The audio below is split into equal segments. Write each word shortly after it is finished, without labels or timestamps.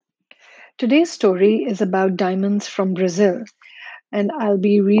Today's story is about diamonds from Brazil, and I'll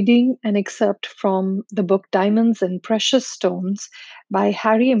be reading an excerpt from the book Diamonds and Precious Stones by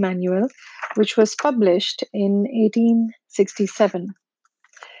Harry Emanuel, which was published in 1867.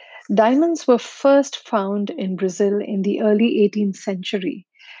 Diamonds were first found in Brazil in the early 18th century.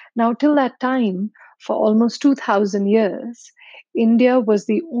 Now, till that time, for almost 2000 years, India was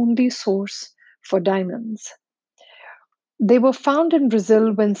the only source for diamonds. They were found in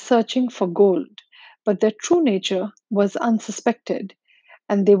Brazil when searching for gold, but their true nature was unsuspected,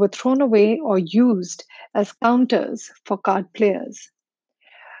 and they were thrown away or used as counters for card players.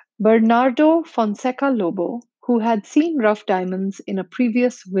 Bernardo Fonseca Lobo, who had seen rough diamonds in a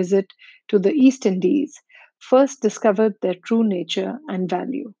previous visit to the East Indies, first discovered their true nature and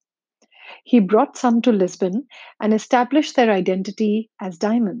value. He brought some to Lisbon and established their identity as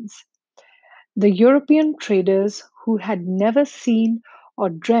diamonds. The European traders who had never seen or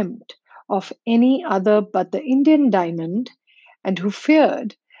dreamt of any other but the Indian diamond, and who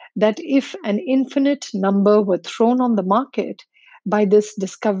feared that if an infinite number were thrown on the market by this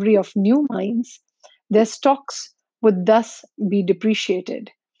discovery of new mines, their stocks would thus be depreciated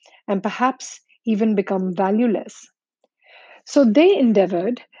and perhaps even become valueless. So they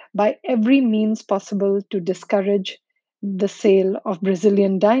endeavored by every means possible to discourage the sale of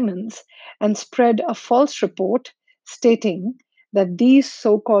Brazilian diamonds and spread a false report stating that these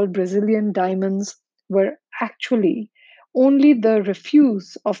so called Brazilian diamonds were actually only the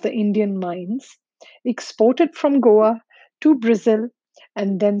refuse of the Indian mines exported from Goa to Brazil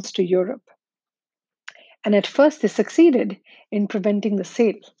and thence to Europe. And at first they succeeded in preventing the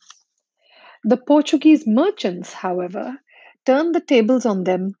sale. The Portuguese merchants, however, turned the tables on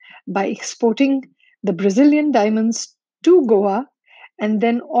them by exporting the Brazilian diamonds to Goa and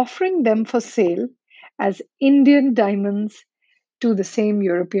then offering them for sale as Indian diamonds to the same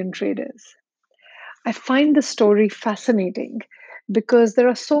European traders. I find the story fascinating because there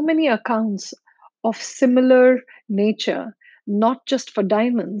are so many accounts of similar nature, not just for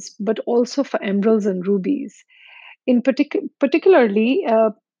diamonds, but also for emeralds and rubies. Particularly,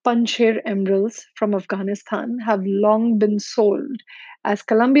 Panjshir emeralds from Afghanistan have long been sold as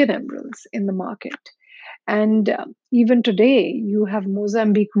Colombian emeralds in the market. And even today, you have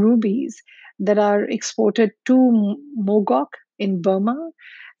Mozambique rubies that are exported to Mogok in Burma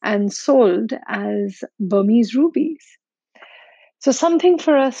and sold as Burmese rubies. So, something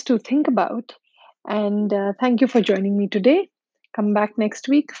for us to think about. And thank you for joining me today. Come back next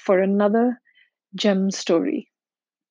week for another gem story.